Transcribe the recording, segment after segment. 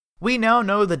We now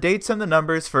know the dates and the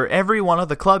numbers for every one of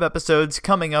the club episodes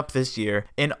coming up this year.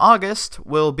 In August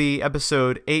will be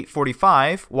episode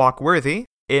 845, Walk Worthy.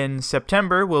 In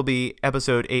September will be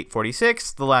episode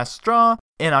 846, The Last Straw.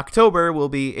 In October will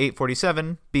be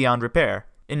 847, Beyond Repair.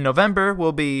 In November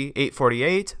will be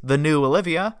 848, The New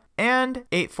Olivia. And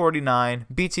 849,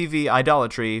 BTV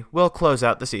Idolatry will close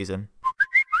out the season.